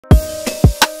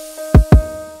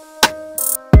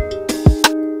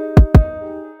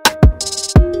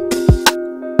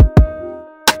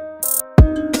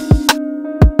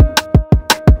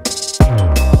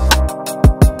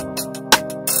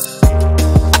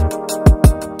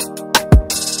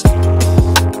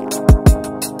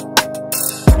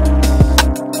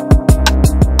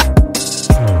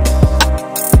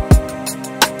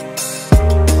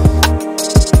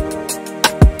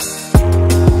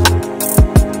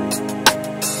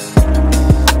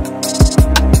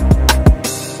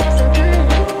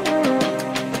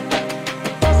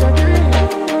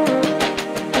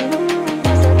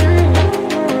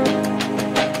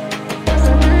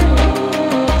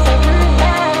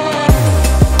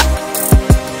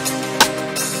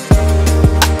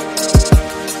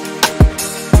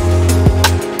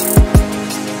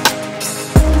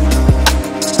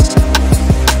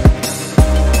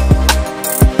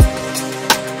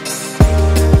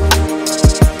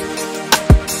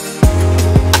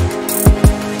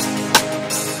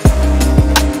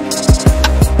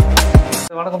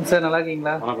Sir நல்லா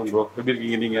இருக்கீங்களா? வணக்கம் ப்ரோ, எப்படி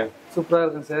இருக்கீங்க நீங்க? சூப்பரா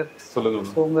இருக்கேன் சார். சொல்லுங்க.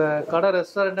 உங்க கடை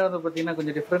ரெஸ்டாரண்டே வந்து பாத்தீங்கன்னா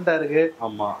கொஞ்சம் டிஃப்ரெண்டா இருக்கு.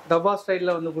 ஆமா. டபா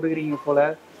ஸ்டைல்ல வந்து குடுக்குறீங்க போல.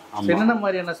 என்னென்ன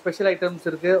மாதிரியான ஸ்பெஷல் ஐட்டம்ஸ்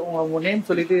இருக்கு? உங்க நேம்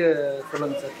சொல்லிட்டு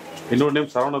சொல்லுங்க சார். என்னோட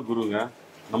நேம் சரவண குருங்க.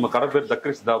 நம்ம கடை பேர்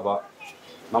தக்ரிஷ் தாபா.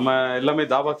 நம்ம எல்லாமே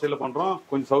தாபா ஸ்டைல பண்றோம்,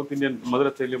 கொஞ்சம் சவுத் இந்தியன்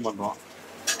மதுரை ஸ்டைலையும் பண்றோம்.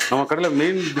 நம்ம கடையில்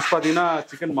மெயின் டிஷ் பார்த்தீங்கன்னா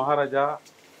சிக்கன் மகாராஜா,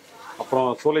 அப்புறம்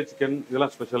சோலை சிக்கன்,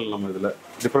 இதெல்லாம் ஸ்பெஷல். நம்ம இதில்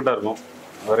டிஃப்ரெண்ட்டாக இருக்கும்,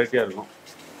 வெரைட்டியாக இருக்கும்.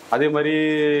 அதே மாதிரி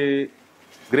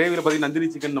கிரேவியில் பார்த்தீங்கன்னா நந்தினி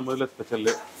சிக்கன் நம்ம இதில்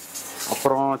ஸ்பெஷலு.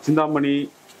 அப்புறம் சிந்தாமணி,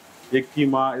 எக்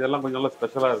கீமா, இதெல்லாம் கொஞ்சம் நல்லா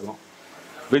ஸ்பெஷலாக இருக்கும்.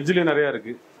 வெஜ்லேயும் நிறையா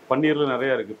இருக்குது, பன்னீரில்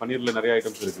நிறையா இருக்குது. பன்னீரில் நிறைய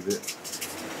ஐட்டம்ஸ் இருக்குது.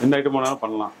 எந்த ஐட்டம் வேணாலும்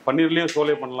பண்ணலாம். பன்னீர்லேயும்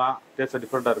சோலை பண்ணலாம், டேஸ்ட்டாக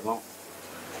டிஃப்ரெண்ட்டாக இருக்கும்.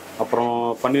 அப்புறம்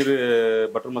பன்னீர்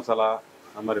பட்டர் மசாலா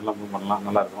அந்த மாதிரி எல்லாம் பண்ணலாம்,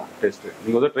 நல்லாயிருக்கும் டேஸ்ட்டு.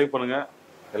 நீங்கள் வந்து ட்ரை பண்ணுங்கள்,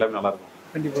 எல்லாமே நல்லாயிருக்கும்.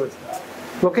 கண்டிப்பாக சார்.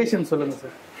 லொக்கேஷன் சொல்லுங்கள்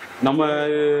சார். நம்ம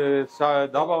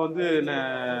தாபா வந்து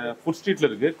ஃபுட் ஸ்ட்ரீட்டில்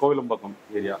இருக்குது, கோவிலம்பாக்கம்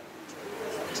ஏரியா.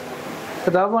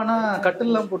 தாபானா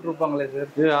கட்டில்லாம் போட்டிருப்பாங்களே சார்?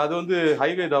 அது வந்து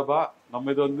ஹைவே தாபா. நம்ம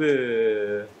இது வந்து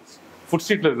ஃபுட்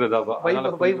ஸ்ட்ரீட்டில் இருக்கிற dhaba,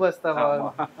 bypass dhaba.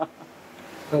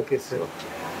 Okay sir.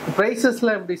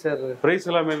 ப்ரைஸஸ்லாம் எப்படி சார்? ப்ரைஸ்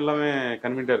எல்லாமே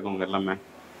கன்வீனியாக இருக்குங்க. எல்லாமே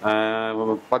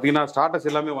பார்த்தீங்கன்னா ஸ்டார்டர்ஸ்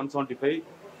எல்லாமே 175,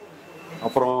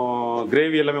 அப்புறம்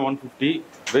கிரேவி எல்லாமே 150,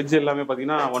 வெஜ் எல்லாமே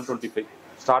பார்த்தீங்கன்னா 125.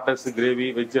 ஸ்டார்டர்ஸ், கிரேவி,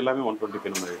 வெஜ் எல்லாமே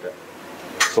 125 நம்ம கிட்ட.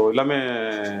 ஸோ எல்லாமே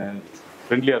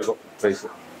ஃப்ரெண்ட்லியாக இருக்கும் ப்ரைஸு.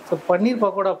 ஸோ பன்னீர்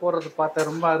பக்கோடா போடுறது பார்த்தா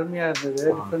ரொம்ப அருமையாக இருந்தது,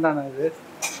 டிஃப்ரெண்டான இது.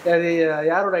 அது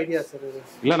யாரோட ஐடியா சார் இது?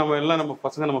 இல்லை, நம்ம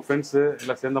பசங்க, நம்ம ஃப்ரெண்ட்ஸு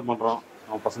எல்லாம் சேர்ந்து பண்ணுறோம்.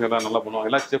 நம்ம பசங்க எல்லாம் நல்லா பண்ணுவோம்.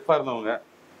 எல்லாம் செஃப்பாக இருந்தவங்க,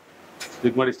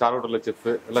 இதுக்கு முன்னாடி ஸ்டார் ஹோட்டலில்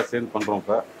செஃப்பு, எல்லாம் சேர்ந்து பண்ணுறோம்.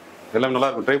 இப்போ எல்லாமே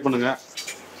நல்லாயிருக்கும், ட்ரை பண்ணுங்கள்.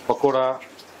 பக்கோடா,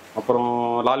 அப்புறம்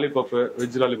லாலிபப்பு,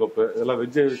 வெஜ் லாலிபப்பு, இதெல்லாம்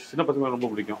வெஜ்ஜு சின்ன பசங்களுக்கு ரொம்ப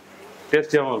பிடிக்கும்,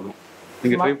 டேஸ்டியாகவும் இருக்கும்.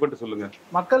 நீங்கள் ட்ரை பண்ணிட்டு சொல்லுங்கள்.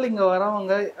 மக்கள் இங்கே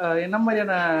வரவங்க என்ன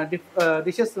மாதிரியான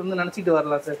டிஷ்ஷஸ் வந்து நினச்சிட்டு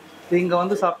வரலாம் சார்? இங்கே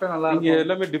வந்து சாப்பிட்டா நல்லா இருக்கும். இங்கே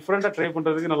எல்லாமே டிஃப்ரெண்ட்டாக ட்ரை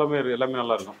பண்ணுறதுக்கு எல்லாமே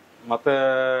நல்லாயிருக்கும். மற்ற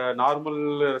நார்மல்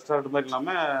ரெஸ்டாரண்ட் மாதிரி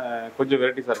இல்லாமல் கொஞ்சம்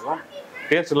வெரைட்டிஸாக இருக்கும்.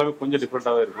 டேஸ்ட் எல்லாமே கொஞ்சம்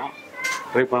டிஃப்ரெண்ட்டாகவே இருக்கும்.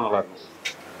 ட்ரை பண்ணால் நல்லாயிருக்கும்.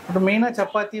 அப்புறம் மெயினாக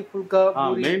சப்பாத்தி, புல்கா.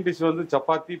 மெயின் டிஷ் வந்து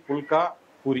சப்பாத்தி, புல்கா,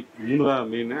 பூரி, 3 தான்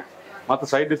மெயின். மற்ற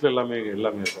சைட் டிஷ்ல எல்லாமே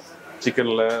இருக்கும்.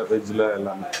 சிக்கனில், வெஜ்ஜில்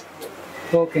எல்லாமே.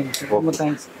 ஓகேங்க சார், ரொம்ப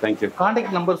தேங்க்ஸ். தேங்க்யூ.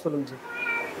 கான்டாக்ட் நம்பர் சொல்லுங்கள் சார்.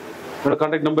 என்னோட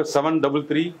கான்டாக்ட் நம்பர்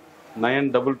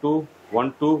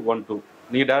 7339221212.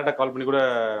 நீங்கள் டேரெக்டாக கால் பண்ணி கூட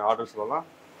ஆர்டர் சொல்லலாம்,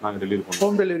 நாங்கள் டெலிவரி பண்ணுவோம்.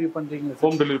 ஹோம் டெலிவரி பண்ணுறீங்களா?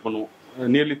 ஹோம் டெலிவரி பண்ணுவோம்.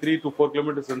 நியர்லி 3 to 4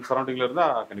 kilometers சரௌண்டிங்கில்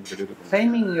இருந்தால் கண்டிப்பாக டெலிவரி பண்ணுவோம்.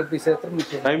 டைமிங் எப்படி சார்?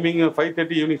 டைமிங்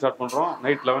 5:30 ஈவினிங் ஸ்டார்ட் பண்ணுறோம்,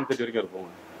 நைட் 11:30 வரைக்கும் இருப்போம்,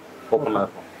 ஓப்பனாக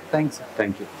இருக்கும். Thanks sir.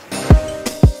 தேங்க்யூ.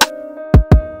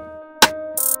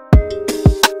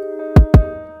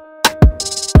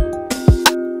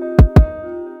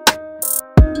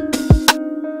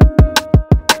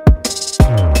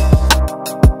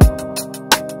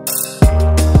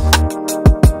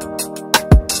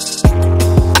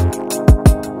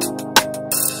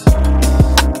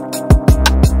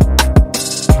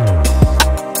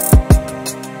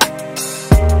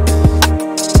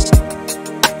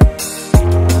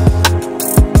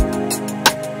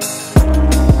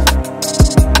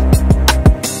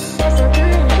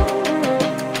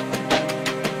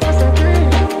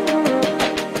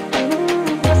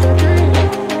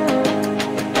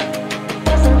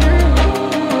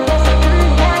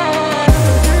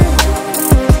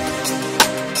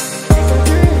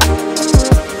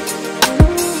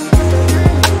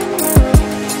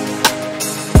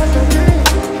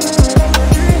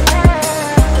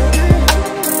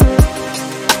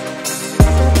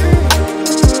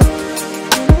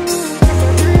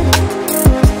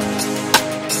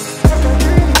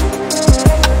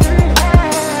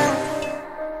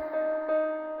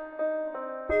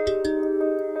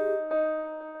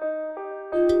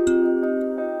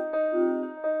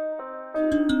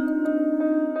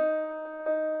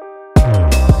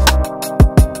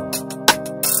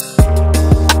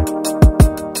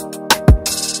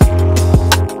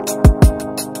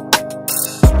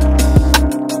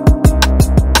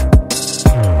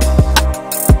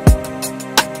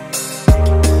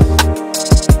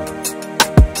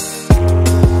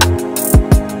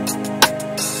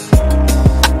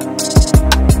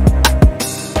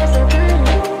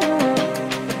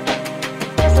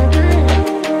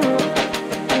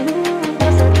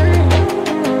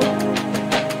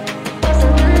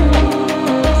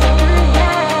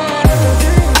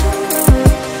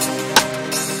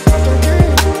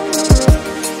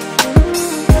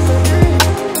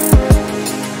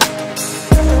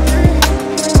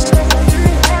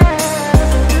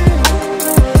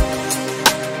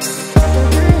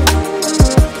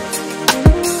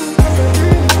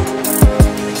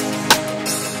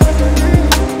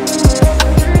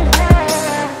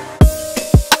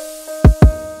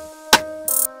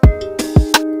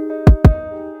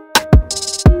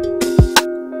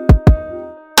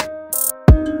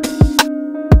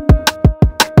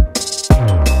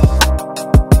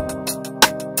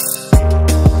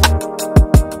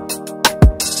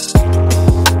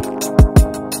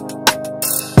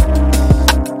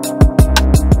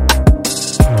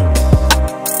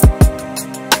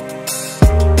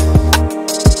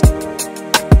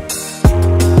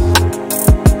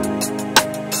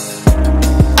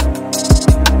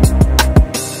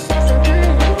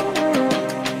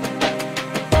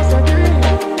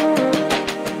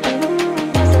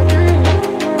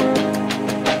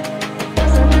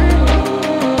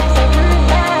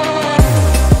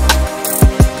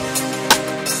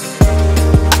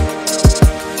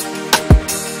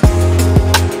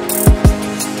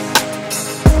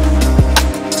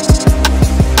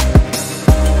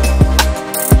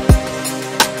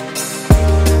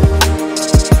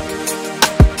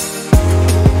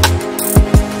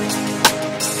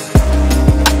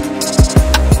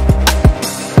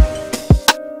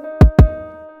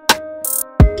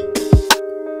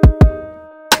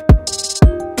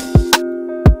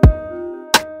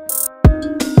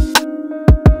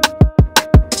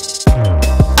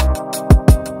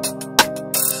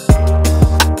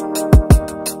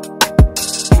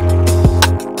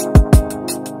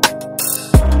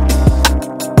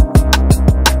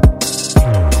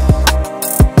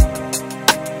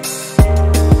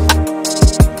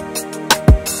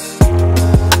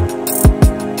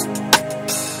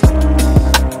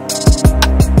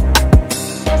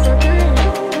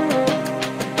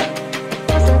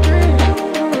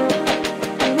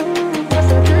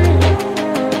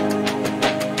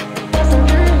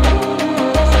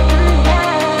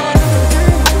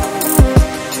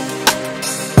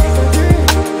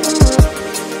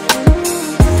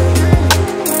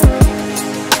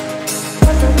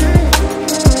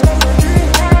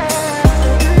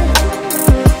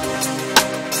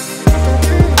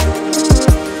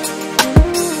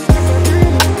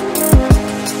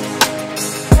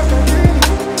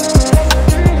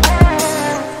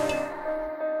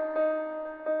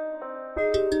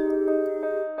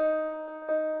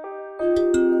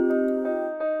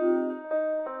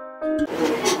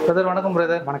 பிரதர் வணக்கம்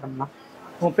பிரதர். வணக்கம்ண்ணா.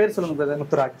 உங்கள் பேர் சொல்லுங்கள் பிரதர்.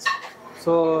 முத்துராஜ்.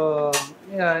 ஸோ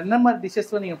என்ன மாதிரி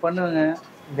டிஷ்ஷஸ்லாம் நீங்கள் பண்ணுவீங்க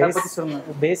அதை பற்றி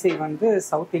சொல்லுங்கள். பேசிக் வந்து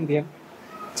south Indian,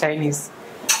 Chinese,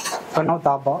 Kanav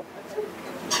dhaba.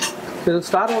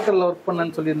 Star ஹோட்டலில் ஒர்க்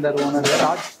பண்ணேன்னு சொல்லியிருந்தாரு ஓனர்.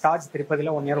 தாஜ்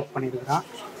திருப்பதியில் 1 இயர் ஒர்க் பண்ணியிருக்கிறோம்.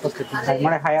 ஓகே. அது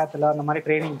மாதிரி ஹயாத்தில் அந்த மாதிரி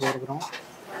ட்ரைனிங் போயிருக்கிறோம்.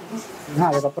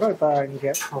 அதுக்கப்புறம் இப்போ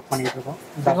இங்கே ஒர்க் பண்ணிட்டு இருக்கோம்.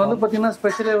 இது வந்து பார்த்தீங்கன்னா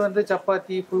ஸ்பெஷலே வந்து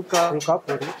சப்பாத்தி, புல்கா,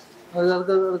 பூரி,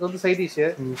 அதுக்கு வந்து சைட் டிஷ்ஷு.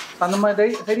 அந்த மாதிரி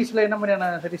சைட் டிஷ்ஷில் என்ன மாதிரியான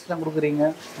சைட் டிஷ்லாம் கொடுக்குறீங்க?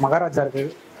 மகாராஜா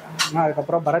இருக்குது.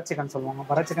 அதுக்கப்புறம் பரத் சிக்கன் சொல்லுவாங்க.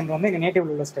 பரத் சிக்கன் வந்து எங்கள் நேட்டிவ்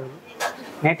உள்ள ஸ்டைல்.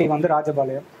 நேட்டிவ் வந்து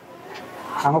ராஜபாளையம்.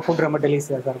 அங்கே ஃபுட் ரொம்ப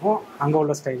டெலிஷியஸாக இருக்கும். அங்கே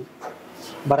உள்ள style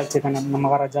Bharat chicken,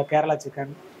 Maharaja, Kerala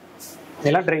chicken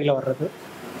இதெல்லாம் ட்ரையில் வர்றது.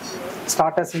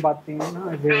 ஸ்டார்டர்ஸ்ன்னு பார்த்தீங்கன்னா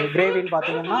இது கிரேவின்னு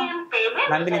பார்த்தீங்கன்னா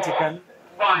Nandini chicken,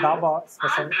 dhaba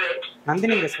special,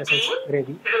 Nandini special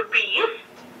gravy.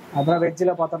 அப்புறம்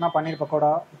வெஜ்ஜில் பார்த்தோம்னா பன்னீர்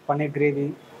பக்கோடா, பன்னீர் கிரேவி,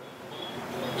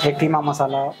 கீமா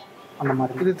மசாலா அந்த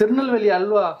மாதிரி. இது திருநெல்வேலி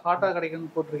அல்வா ஹாட்டாக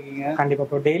கிடைக்குன்னு போட்டிருக்கீங்க. கண்டிப்பாக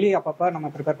இப்போ டெய்லி அப்பப்போ நம்ம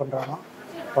ப்ரிப்பேர் பண்ணுறோம்.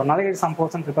 ஒரு நாளைக்கு சம்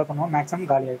போர்ஷன் ப்ரிப்பேர் பண்ணுவோம். மேக்ஸிமம்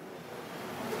காலி ஆகிடும்.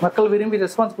 மக்கள் விரும்பி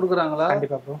ரெஸ்பான்ஸ் கொடுக்குறாங்களா?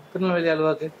 கண்டிப்பாக ப்ரோ. திருநெல்வேலி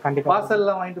அல்வாக்கு கண்டிப்பாக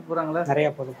பார்சல்லாம் வாங்கிட்டு போகிறாங்களா? நிறையா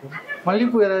போகுது.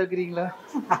 மல்லிகைப்பூ ஏதாவது வைக்கிறீங்களா?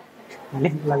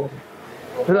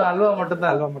 வெறும் அல்வா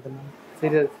மட்டும்தான். அல்வா மட்டும்தான்.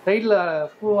 சரி, சைடில்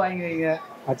பூ வாங்கி வைங்க,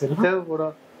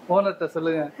 தேவைப்படும். ஓனர்கிட்ட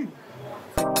சொல்லுங்க.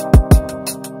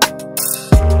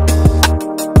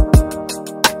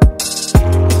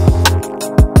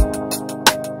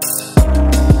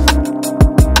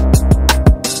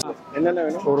 என்னென்ன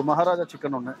வேணும்? ஒரு மகாராஜா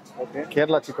சிக்கன் ஒன்று,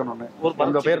 கேரளா சிக்கன் ஒன்று,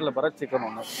 உங்கள் பேரில் பரத் சிக்கன்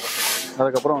ஒன்று,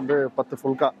 அதுக்கப்புறம் வந்து 10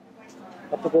 ஃபுல்கா.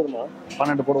 10 போதுமா?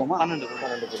 12 போடுவோமா?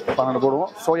 12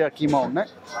 போடுவோம். சோயா கீமா ஒன்று,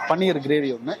 பன்னீர்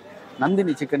கிரேவி ஒன்று,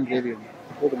 நந்தினி சிக்கன் கிரேவி ஒன்று.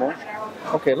 போதுமா?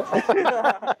 ஓகே.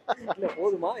 இல்லை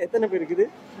போதுமா? எத்தனை பேர் இருக்குது?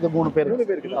 இது 3 பேர். 3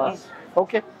 பேர் இருக்குதா?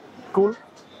 Okay, cool,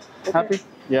 happy.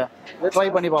 யா, ட்ரை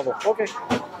பண்ணி பார்ப்போம். Okay,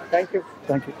 thank you.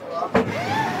 தேங்க்யூ.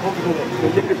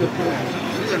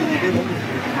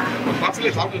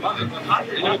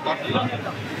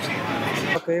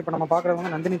 ஓகே, இப்போ நம்ம பார்க்குறது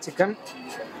வந்து நந்தினி சிக்கன்.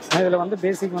 இதில் வந்து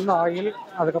பேசிக் வந்து ஆயில்,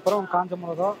 அதுக்கப்புறம் காஞ்ச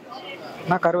மிளகா,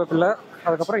 கருவேப்பிலை,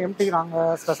 அதுக்கப்புறம் எம்டி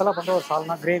நாங்கள் ஸ்பெஷலாக பண்ணுற ஒரு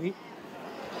சால்னா கிரேவி.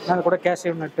 அது கூட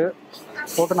கேஷ்யூ நட்டு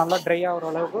போட்டு நல்லா ட்ரை ஆகிற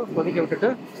அளவுக்கு கொதிக்க விட்டுட்டு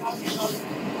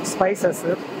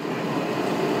spices,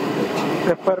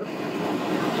 pepper,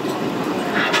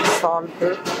 salt,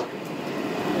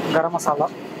 garam masala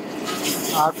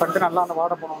add பண்ணிட்டு நல்லா அந்த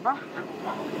வாடை போனோம்னா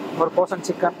ஒரு போர்ஷன்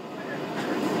சிக்கன்,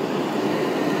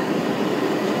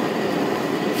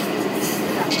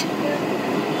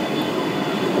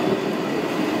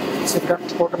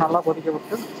 போட்டு நல்லா கொதிக்க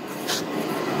விட்டு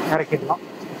இறக்கிடலாம்.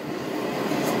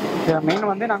 இதில் மெயின்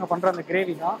வந்து நாங்கள் பண்ணுற அந்த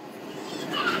கிரேவி தான்.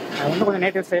 அது வந்து கொஞ்சம்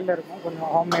நேட்டிவ் ஸ்டைலில் இருக்கும்,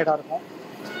 கொஞ்சம் ஹோம்மேடாக இருக்கும்.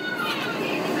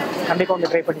 கண்டிப்பாக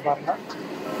வந்து ட்ரை பண்ணி பாருங்கள்.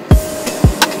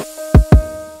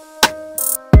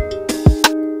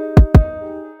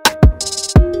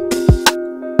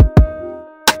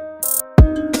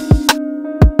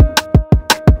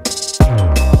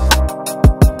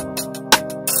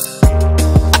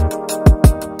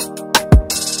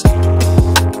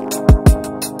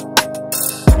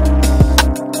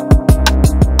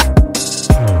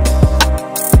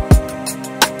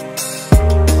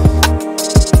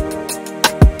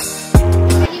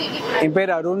 என்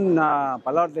பேர் அருண். நான்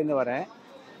பல்லாவரத்துலேருந்து வரேன்.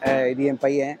 இது என்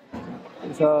பையன்.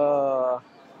 ஸோ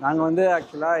நாங்கள் வந்து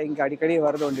ஆக்சுவலாக இங்கே அடிக்கடி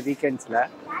வர்றது உண்டு வீக்கெண்ட்ஸில்.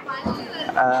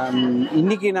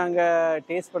 இன்றைக்கி நாங்கள்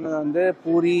டேஸ்ட் பண்ணது வந்து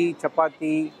பூரி,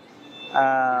 சப்பாத்தி,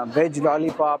 வெஜ்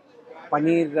லாலிபாப்,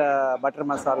 பன்னீர் பட்டர்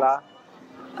மசாலா,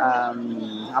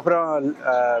 அப்புறம்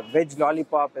வெஜ்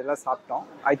லாலிபாப் இதெல்லாம் சாப்பிட்டோம்.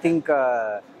 I think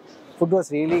food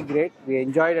was really great. We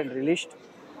enjoyed and ரிலிஷ்ட்.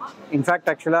 In fact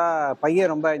ஆக்சுவலாக பையன்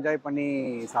ரொம்ப என்ஜாய் பண்ணி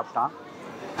சாப்பிட்டான்.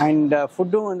 அண்ட்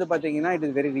ஃபுட்டும் வந்து பார்த்தீங்கன்னா it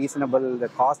is very reasonable. The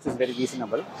cost is very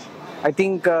reasonable. I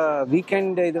think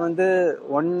weekend இது வந்து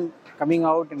one coming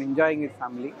out and enjoying with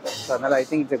family. So அதனால் I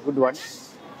think it's a good one.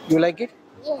 You like it?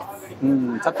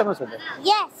 சத்தமாக சொல்லு.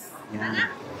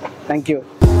 தேங்க்யூ.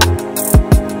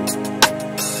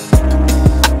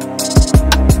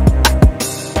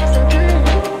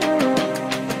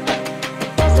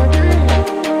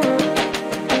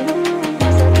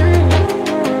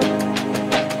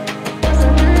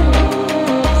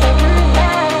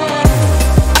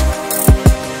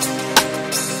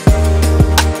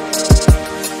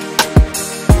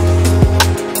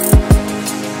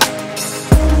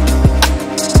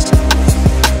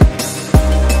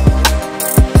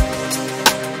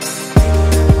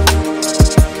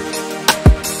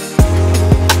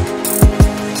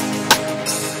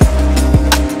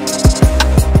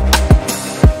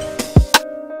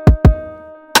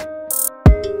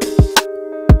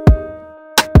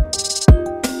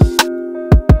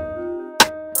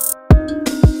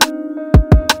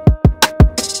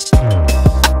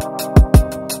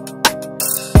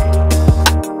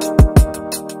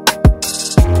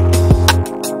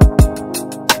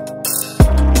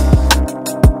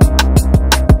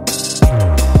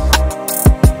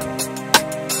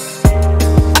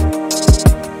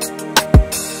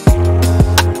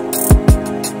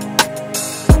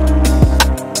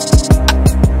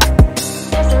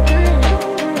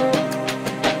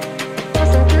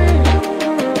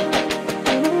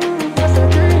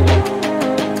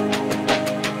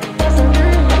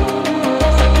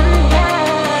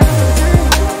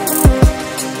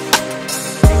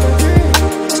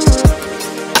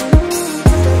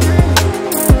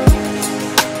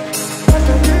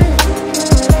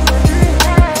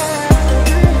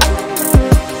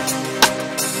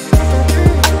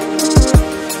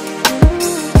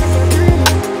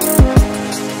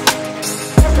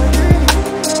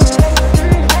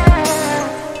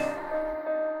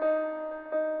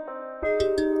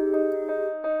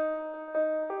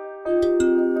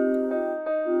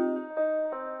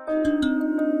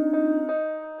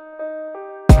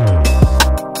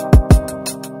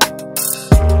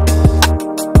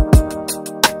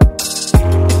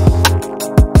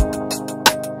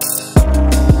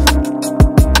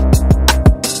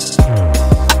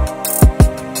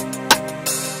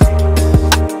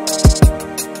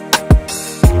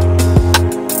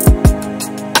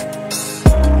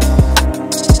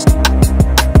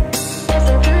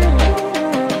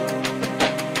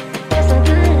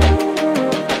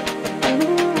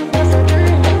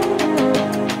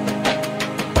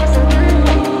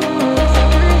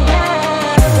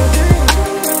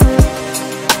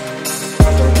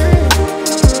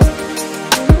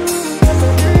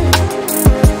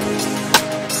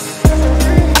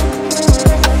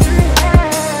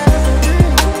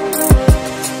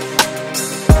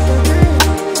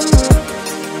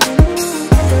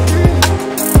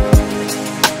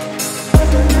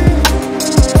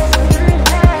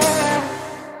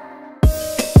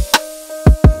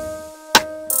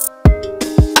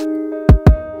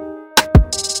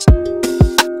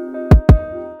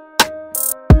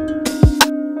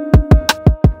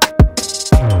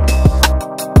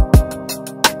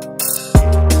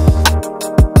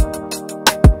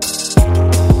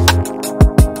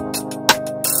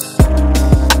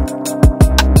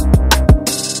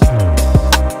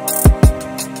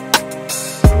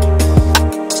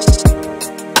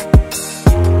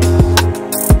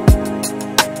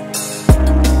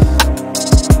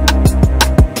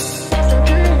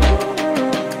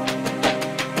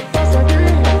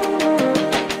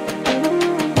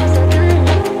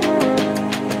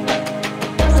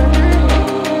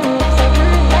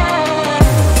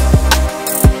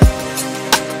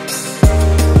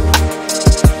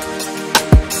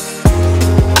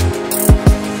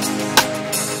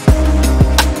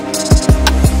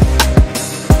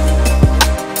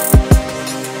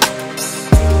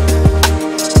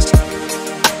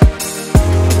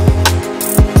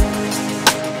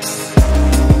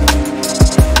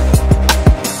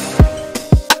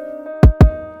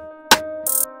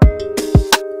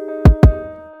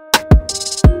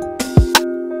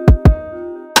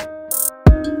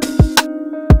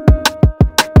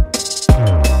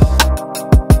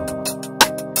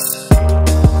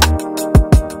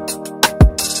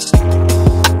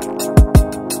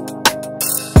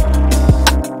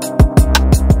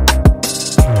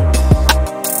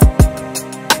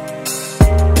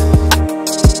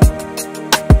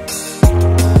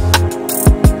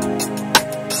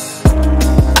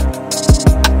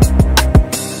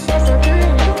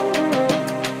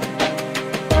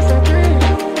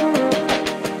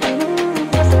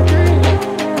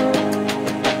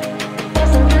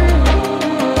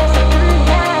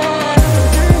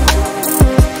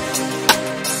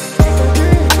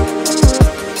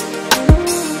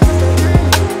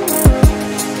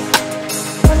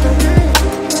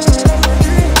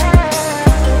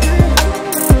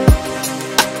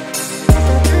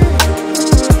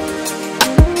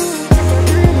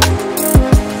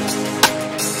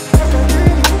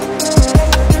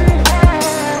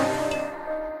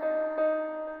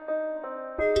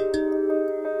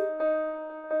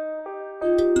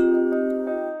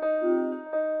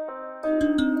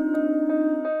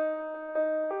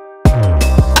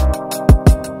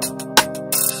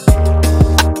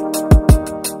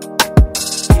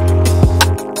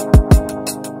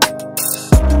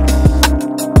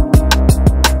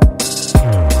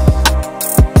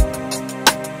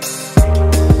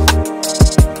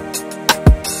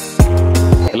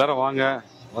 எல்லாரும் வாங்க,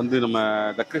 வந்து நம்ம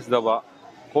தக்ரிஷ் தாபா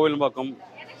கோவிலம்பாக்கம்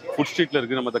ஃபுட் ஸ்ட்ரீட்டில்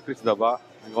இருக்குது நம்ம தக்ரிஷ் தாபா.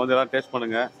 அங்கே வந்து எல்லோரும் டேஸ்ட்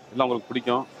பண்ணுங்கள், எல்லாம் உங்களுக்கு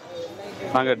பிடிக்கும்.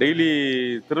 நாங்கள் டெய்லி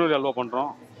திருநெல்வேலி அல்வா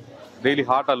பண்ணுறோம். டெய்லி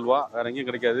ஹாட் அல்வா வேறு எங்கேயும்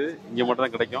கிடைக்காது, இங்கே மட்டும்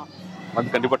தான் கிடைக்கும்.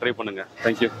 வந்து கண்டிப்பாக ட்ரை பண்ணுங்கள்.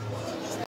 தேங்க்யூ.